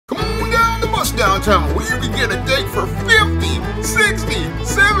downtown where you can get a date for 50, 60,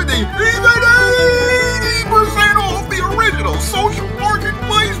 70, even 80% off the original social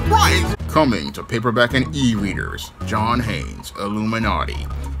marketplace price. Coming to paperback and e-readers, John Haynes, Illuminati.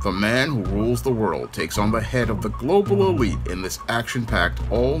 The man who rules the world takes on the head of the global elite in this action-packed,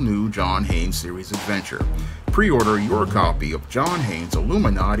 all-new John Haynes series adventure. Pre-order your copy of John Haynes'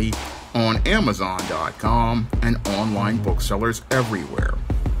 Illuminati on Amazon.com and online booksellers everywhere.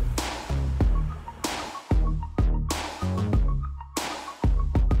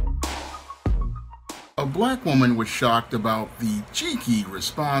 A black woman was shocked about the cheeky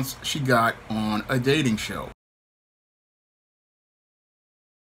response she got on a dating show.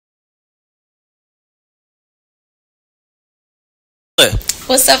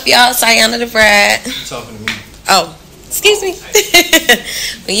 What's up, y'all? Sayana the Brad. You talking to me? Oh, excuse me.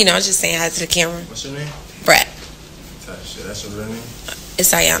 But you know, I was just saying hi to the camera. What's your name? Brad. Type shit. That's your real name?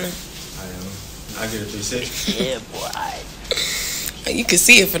 It's Sayana. I get it 360. Yeah, boy. You can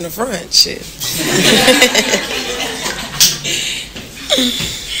see it from the front. Shit.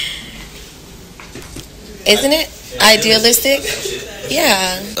 Isn't it idealistic?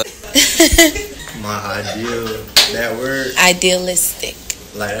 Yeah. My ideal, that word. Idealistic.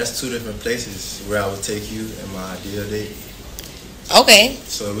 Like, that's two different places where I would take you in my ideal date. Okay.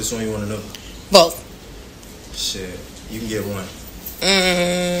 So which one you want to know? Both. Shit, you can get one.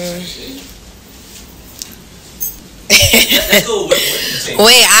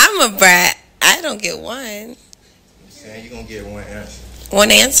 Wait, I'm a brat. I don't get one. I'm saying you're gonna get one answer.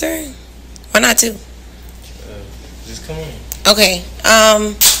 One answer? Why not two? Just come on. Okay.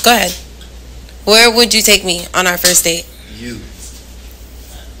 Go ahead. Where would you take me on our first date? You.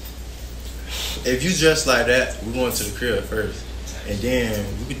 If you dress like that, we're going to the crib first, and then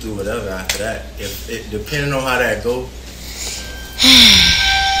we can do whatever after that. If it, depending on how that go.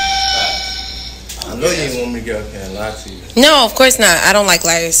 I know you ain't want me to get up here and lie to you. No, of course not. I don't like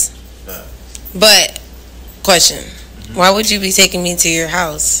liars. But, question. Why would you be taking me to your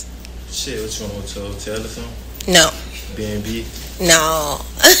house? Shit, what you want to hotel or something? No. B&B? No.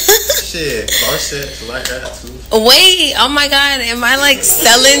 Shit, car sex like that too. Wait, oh my God, am I like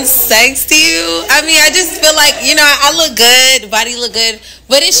selling sex to you? I mean, I just feel like, you know, I look good, body look good,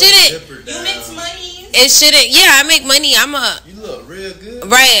 but it shouldn't. You make money. It shouldn't. Yeah, I make money. You look real good.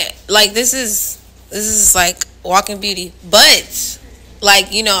 Right. Like this is like walking beauty, but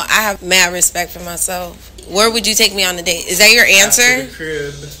like, you know, I have mad respect for myself. Where would you take me on a date? Is that your answer? After the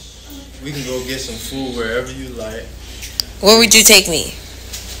crib, we can go get some food wherever you like. Where would you take me?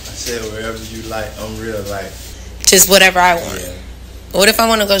 I said wherever you like. I'm real like. Just whatever I want. Yeah. What if I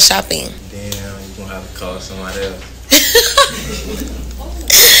want to go shopping? Damn, you're gonna have to call somebody else.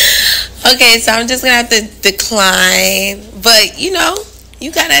 Okay, so I'm just gonna have to decline. But you know,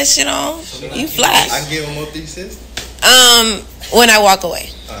 you got that shit on. You fly. I give them up these sisters? When I walk away.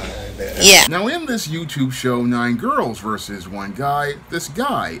 Yeah. Now in this YouTube show, 9 Girls versus 1 Guy, this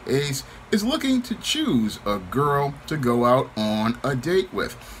guy, Ace, is looking to choose a girl to go out on a date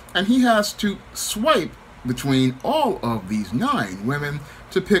with. And he has to swipe between all of these 9 women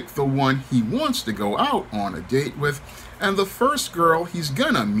to pick the one he wants to go out on a date with. And the first girl he's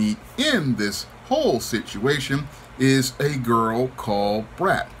gonna meet in this whole situation is a girl called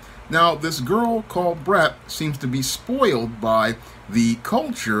Brat. Now, this girl called Brat seems to be spoiled by the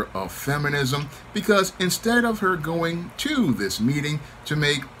culture of feminism because instead of her going to this meeting to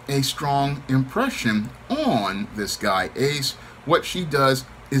make a strong impression on this guy Ace, what she does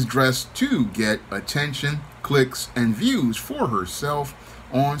is dress to get attention, clicks, and views for herself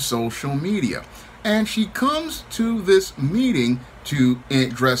on social media. And she comes to this meeting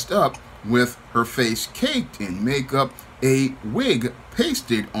dressed up with her face caked in makeup, a wig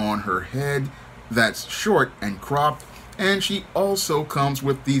pasted on her head that's short and cropped, and she also comes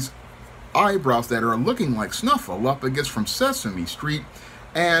with these eyebrows that are looking like Snuffleupagus from Sesame Street,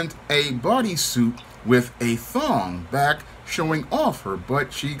 and a bodysuit with a thong back showing off her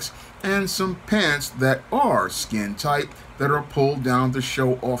butt cheeks, and some pants that are skin tight that are pulled down to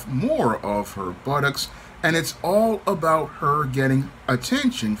show off more of her buttocks. And it's all about her getting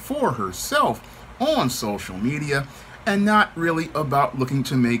attention for herself on social media and not really about looking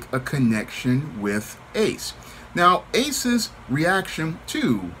to make a connection with Ace. Now, Ace's reaction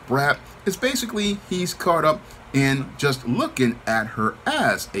to Brat is basically he's caught up in just looking at her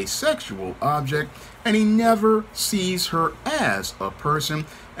as a sexual object, and he never sees her as a person,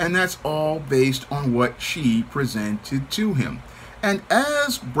 and that's all based on what she presented to him. And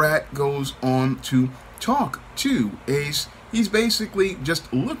as Brat goes on to talk to Ace, he's basically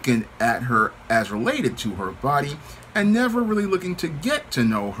just looking at her as related to her body and never really looking to get to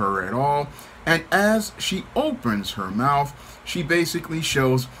know her at all. And as she opens her mouth, she basically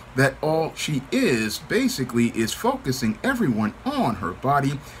shows that all she is basically is focusing everyone on her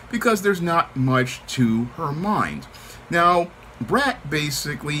body because there's not much to her mind. Now, Brat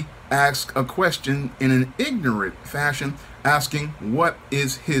basically asks a question in an ignorant fashion, asking what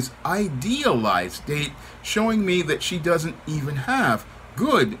is his idealized date, showing me that she doesn't even have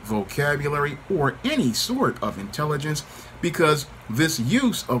good vocabulary or any sort of intelligence, because this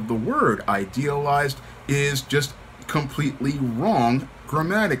use of the word idealized is just completely wrong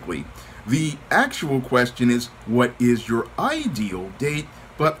grammatically. The actual question is, what is your ideal date?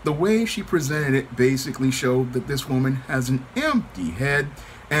 But the way she presented it basically showed that this woman has an empty head,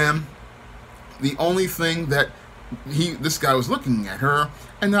 and the only thing that this guy was looking at her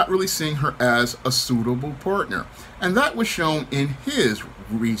and not really seeing her as a suitable partner. And that was shown in his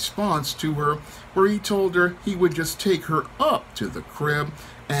response to her, where he told her he would just take her up to the crib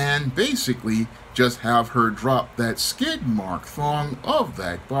and basically just have her drop that skid mark thong of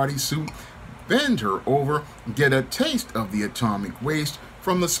that bodysuit, bend her over, get a taste of the atomic waste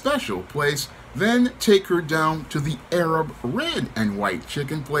from the special place, then take her down to the Arab red and white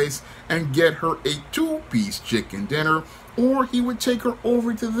chicken place and get her a 2-piece chicken dinner, or he would take her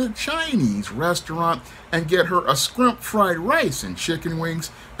over to the Chinese restaurant and get her a scrimp fried rice and chicken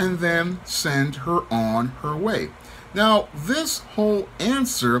wings, and then send her on her way. Now, this whole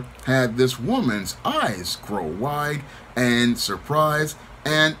answer had this woman's eyes grow wide and surprised,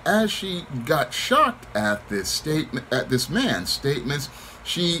 and as she got shocked at this man's statements,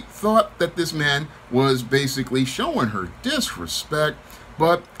 she thought that this man was basically showing her disrespect,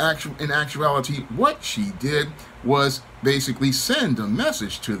 but in actuality, what she did was basically send a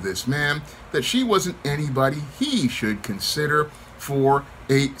message to this man that she wasn't anybody he should consider for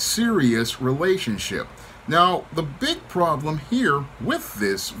a serious relationship. Now, the big problem here with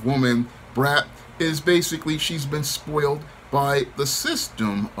this woman, Brat, is basically she's been spoiled by the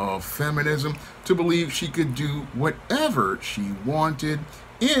system of feminism to believe she could do whatever she wanted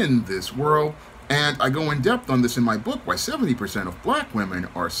in this world. And I go in depth on this in my book, Why 70% of Black Women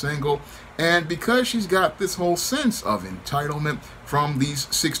Are Single. And because she's got this whole sense of entitlement from these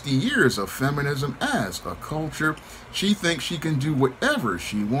 60 years of feminism as a culture, she thinks she can do whatever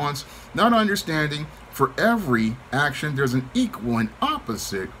she wants, not understanding for every action there's an equal and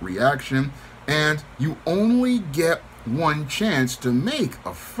opposite reaction, and you only get one chance to make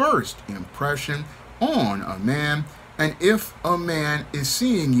a first impression on a man. And if a man is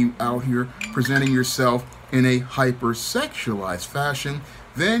seeing you out here presenting yourself in a hypersexualized fashion,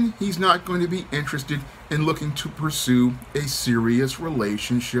 then he's not going to be interested in looking to pursue a serious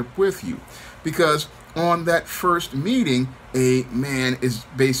relationship with you. Because on that first meeting, a man is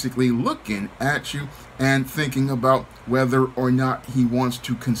basically looking at you and thinking about whether or not he wants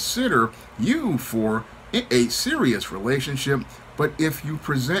to consider you for a serious relationship. But if you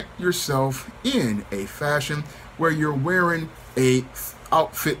present yourself in a fashion where you're wearing a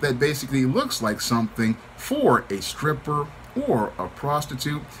outfit that basically looks like something for a stripper or a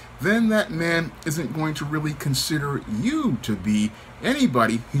prostitute, then that man isn't going to really consider you to be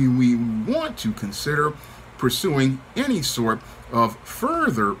anybody who we want to consider pursuing any sort of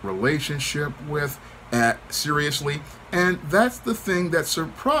further relationship with seriously. And that's the thing that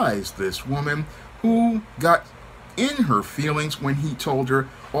surprised this woman, who got in her feelings when he told her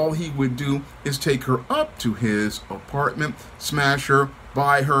all he would do is take her up to his apartment, smash her,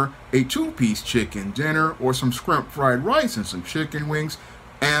 buy her a 2-piece chicken dinner or some scrimp fried rice and some chicken wings,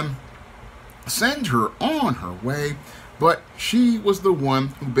 and send her on her way. But she was the one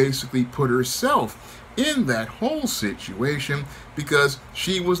who basically put herself in that whole situation, because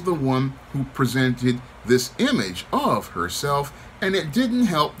she was the one who presented this image of herself. And it didn't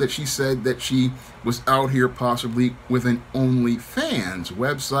help that she said that she was out here possibly with an OnlyFans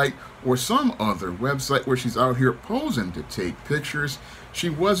website or some other website where she's out here posing to take pictures. She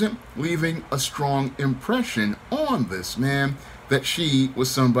wasn't leaving a strong impression on this man that she was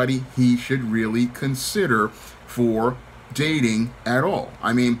somebody he should really consider for dating at all.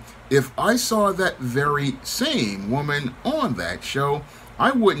 I mean, if I saw that very same woman on that show,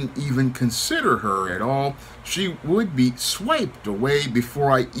 I wouldn't even consider her at all. She would be swiped away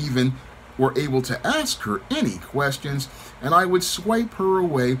before I even were able to ask her any questions, and I would swipe her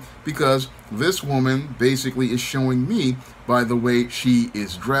away because this woman basically is showing me by the way she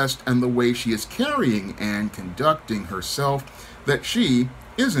is dressed and the way she is carrying and conducting herself that she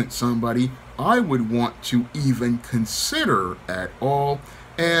isn't somebody I would want to even consider at all.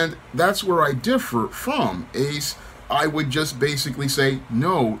 And that's where I differ from Ace. I would just basically say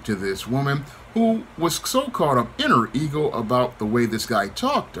no to this woman, who was so caught up in her ego about the way this guy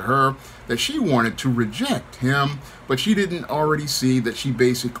talked to her that she wanted to reject him, but she didn't already see that she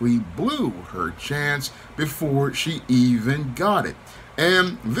basically blew her chance before she even got it.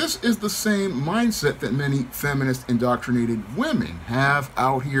 And this is the same mindset that many feminist indoctrinated women have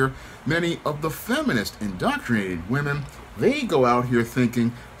out here. Many of the feminist indoctrinated women, they go out here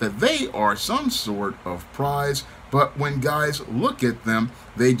thinking that they are some sort of prize, but when guys look at them,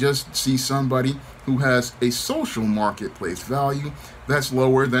 they just see somebody who has a social marketplace value that's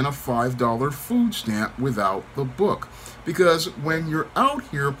lower than a $5 food stamp without the book. Because when you're out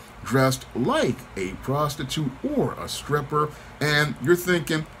here dressed like a prostitute or a stripper, and you're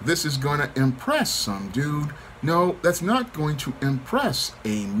thinking this is going to impress some dude, no, that's not going to impress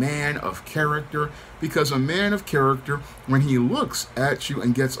a man of character, because a man of character, when he looks at you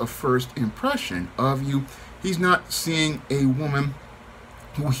and gets a first impression of you, he's not seeing a woman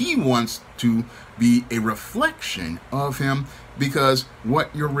who he wants to be a reflection of him, because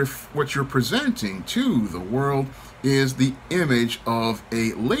what you're presenting to the world is the image of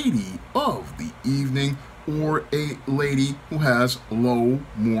a lady of the evening, or a lady who has low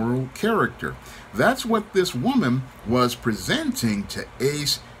moral character. That's what this woman was presenting to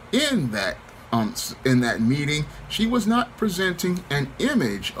Ace in that meeting. She was not presenting an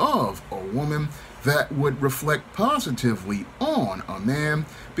image of a woman that would reflect positively on a man,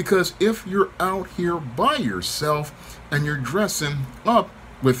 because if you're out here by yourself and you're dressing up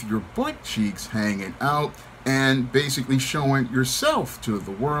with your butt cheeks hanging out and basically showing yourself to the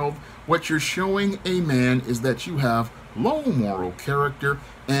world, what you're showing a man is that you have low moral character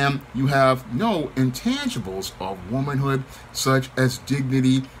and you have no intangibles of womanhood, such as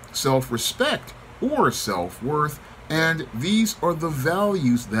dignity, self-respect, or self-worth. And these are the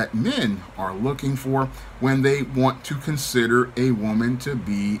values that men are looking for when they want to consider a woman to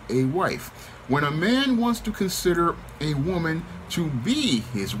be a wife. When a man wants to consider a woman to be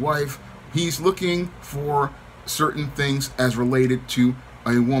his wife, he's looking for certain things as related to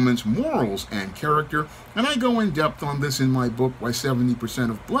a woman's morals and character. And I go in depth on this in my book, Why 70%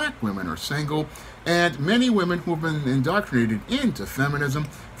 of Black Women Are Single. And many women who have been indoctrinated into feminism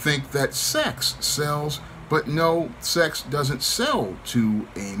think that sex sells. But no, sex doesn't sell to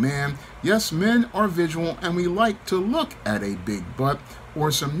a man. Yes, men are visual and we like to look at a big butt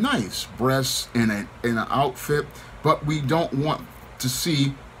or some nice breasts in an outfit, but we don't want to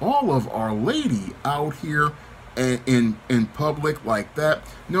see all of our lady out here in public like that.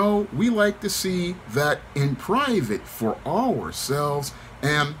 No, we like to see that in private for ourselves,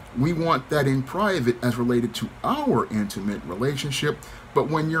 and we want that in private as related to our intimate relationship. But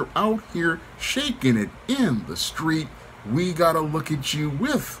when you're out here shaking it in the street, we gotta look at you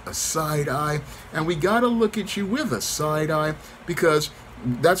with a side eye, and we gotta look at you with a side eye because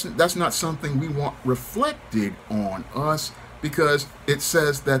that's not something we want reflected on us, because it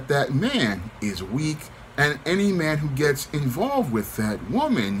says that that man is weak, and any man who gets involved with that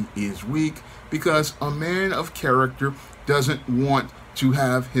woman is weak, because a man of character doesn't want to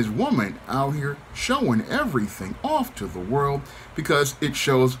have his woman out here showing everything off to the world, because it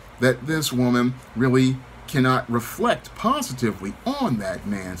shows that this woman really cannot reflect positively on that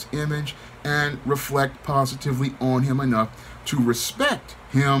man's image and reflect positively on him enough to respect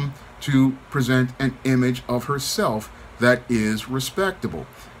him, to present an image of herself that is respectable.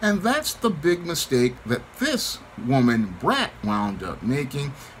 And that's the big mistake that this woman Brat wound up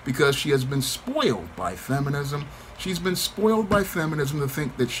making, because she has been spoiled by feminism. She's been spoiled by feminism to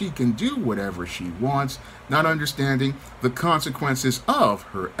think that she can do whatever she wants, not understanding the consequences of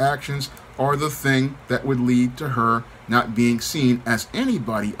her actions are the thing that would lead to her not being seen as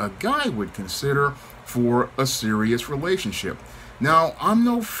anybody a guy would consider for a serious relationship. Now, I'm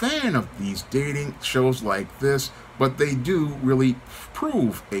no fan of these dating shows like this, but they do really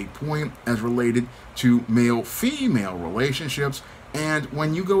prove a point as related to male-female relationships. And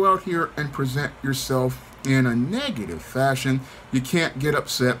when you go out here and present yourself in a negative fashion, you can't get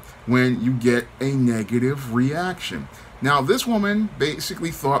upset when you get a negative reaction. Now, this woman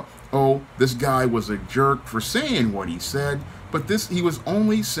basically thought, oh, this guy was a jerk for saying what he said, but he was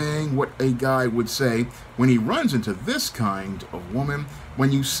only saying what a guy would say when he runs into this kind of woman.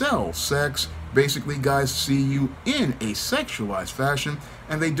 When you sell sex, basically guys see you in a sexualized fashion,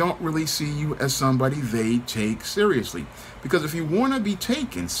 and they don't really see you as somebody they take seriously. Because if you want to be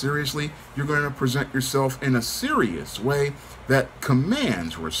taken seriously, you're going to present yourself in a serious way that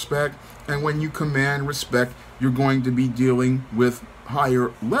commands respect. And when you command respect, you're going to be dealing with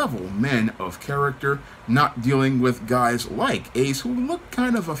higher level men of character, not dealing with guys like Ace who look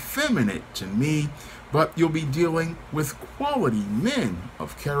kind of effeminate to me, but you'll be dealing with quality men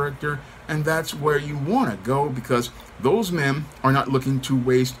of character, and that's where you want to go, because those men are not looking to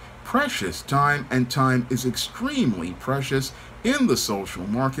waste precious time, and time is extremely precious in the social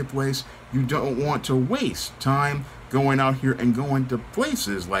marketplace. You don't want to waste time going out here and going to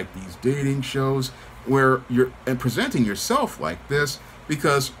places like these dating shows where you're presenting yourself like this,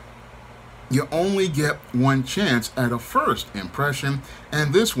 because you only get one chance at a first impression,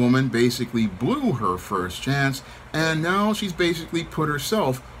 and this woman basically blew her first chance, and now she's basically put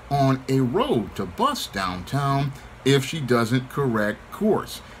herself on a road to bust downtown if she doesn't correct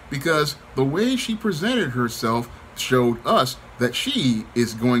course, because the way she presented herself showed us that she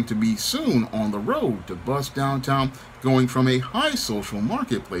is going to be soon on the road to bust downtown, going from a high social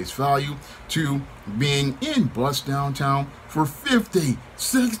marketplace value to being in bust downtown for 50,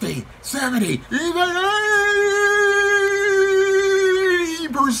 60, 70, even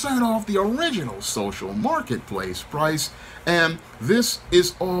 80% off the original social marketplace price. And this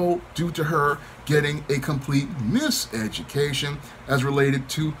is all due to her getting a complete miseducation as related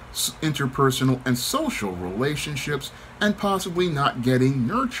to interpersonal and social relationships, and possibly not getting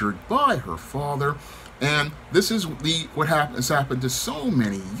nurtured by her father. And this is what has happened to so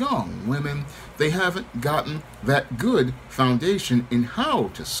many young women. They haven't gotten that good foundation in how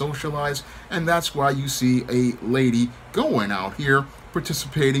to socialize, and that's why you see a lady going out here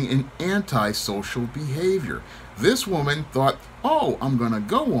participating in antisocial behavior. This woman thought, oh, I'm going to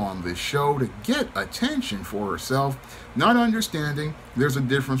go on this show to get attention for herself, not understanding there's a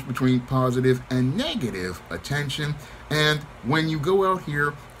difference between positive and negative attention. And when you go out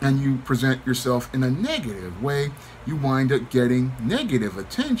here and you present yourself in a negative way, you wind up getting negative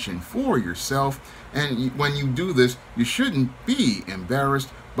attention for yourself. And when you do this, you shouldn't be embarrassed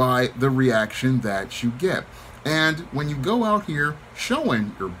by the reaction that you get. And when you go out here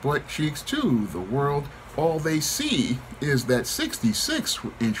showing your butt cheeks to the world, all they see is that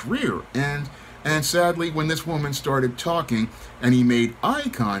 66-inch rear end. And sadly, when this woman started talking and he made eye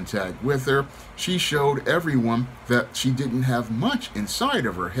contact with her, she showed everyone that she didn't have much inside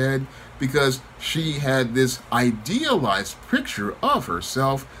of her head, because she had this idealized picture of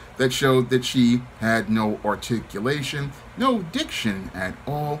herself that showed that she had no articulation, no diction at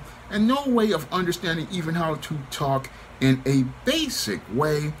all, and no way of understanding even how to talk in a basic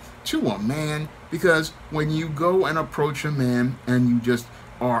way to a man. Because when you go and approach a man and you just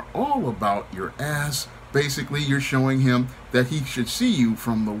are all about your ass, basically you're showing him that he should see you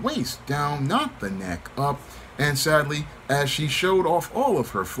from the waist down, not the neck up. And sadly, as she showed off all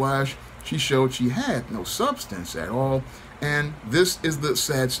of her flash, she showed she had no substance at all. And this is the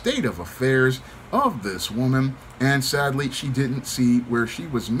sad state of affairs of this woman. And sadly, she didn't see where she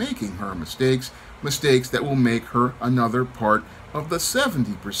was making her mistakes that will make her another part of the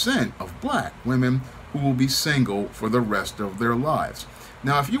 70% of black women who will be single for the rest of their lives.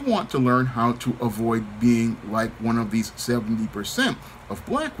 Now, if you want to learn how to avoid being like one of these 70% of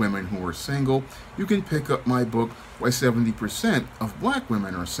black women who are single, you can pick up my book, Why 70% of Black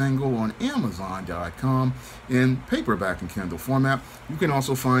Women Are Single, on Amazon.com in paperback and Kindle format. You can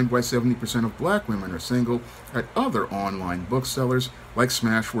also find Why 70% of Black Women Are Single at other online booksellers like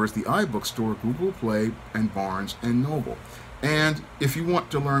Smashwords, the iBookstore, Google Play, and Barnes & Noble. And if you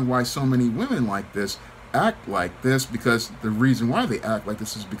want to learn why so many women like this act like this, because the reason why they act like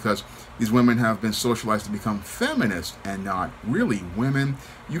this is because these women have been socialized to become feminists and not really women,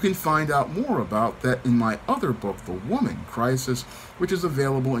 you can find out more about that in my other book, The Woman Crisis, which is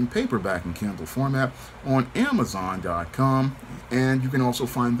available in paperback and Kindle format on Amazon.com. And you can also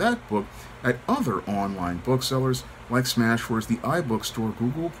find that book at other online booksellers like Smashwords, the iBookstore,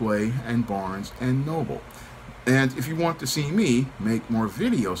 Google Play, and Barnes & Noble. And if you want to see me make more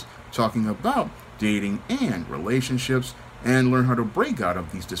videos talking about dating and relationships, and learn how to break out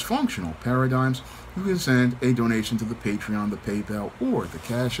of these dysfunctional paradigms, you can send a donation to the Patreon, the PayPal, or the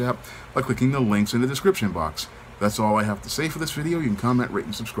Cash App by clicking the links in the description box. That's all I have to say for this video. You can comment, rate,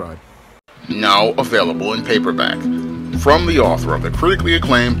 and subscribe. Now available in paperback. From the author of the critically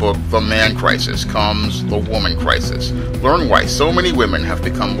acclaimed book, The Man Crisis, comes The Woman Crisis. Learn why so many women have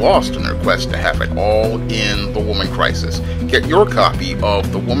become lost in their quest to have it all in The Woman Crisis. Get your copy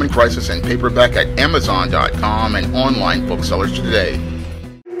of The Woman Crisis in paperback at Amazon.com and online booksellers today.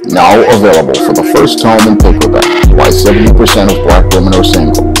 Now available for the first time in paperback, Why 70% of Black Women Are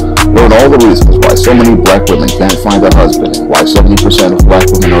Single. Learn all the reasons why so many black women can't find a husband and why 70% of black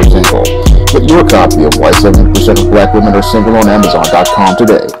women are single. Get your copy of Why 70% of Black Women Are Single on Amazon.com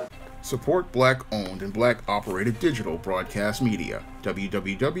today. Support Black-owned and Black-operated digital broadcast media.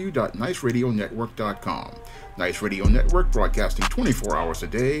 www.niceradionetwork.com. Nice Radio Network, broadcasting 24 hours a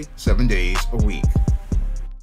day, 7 days a week.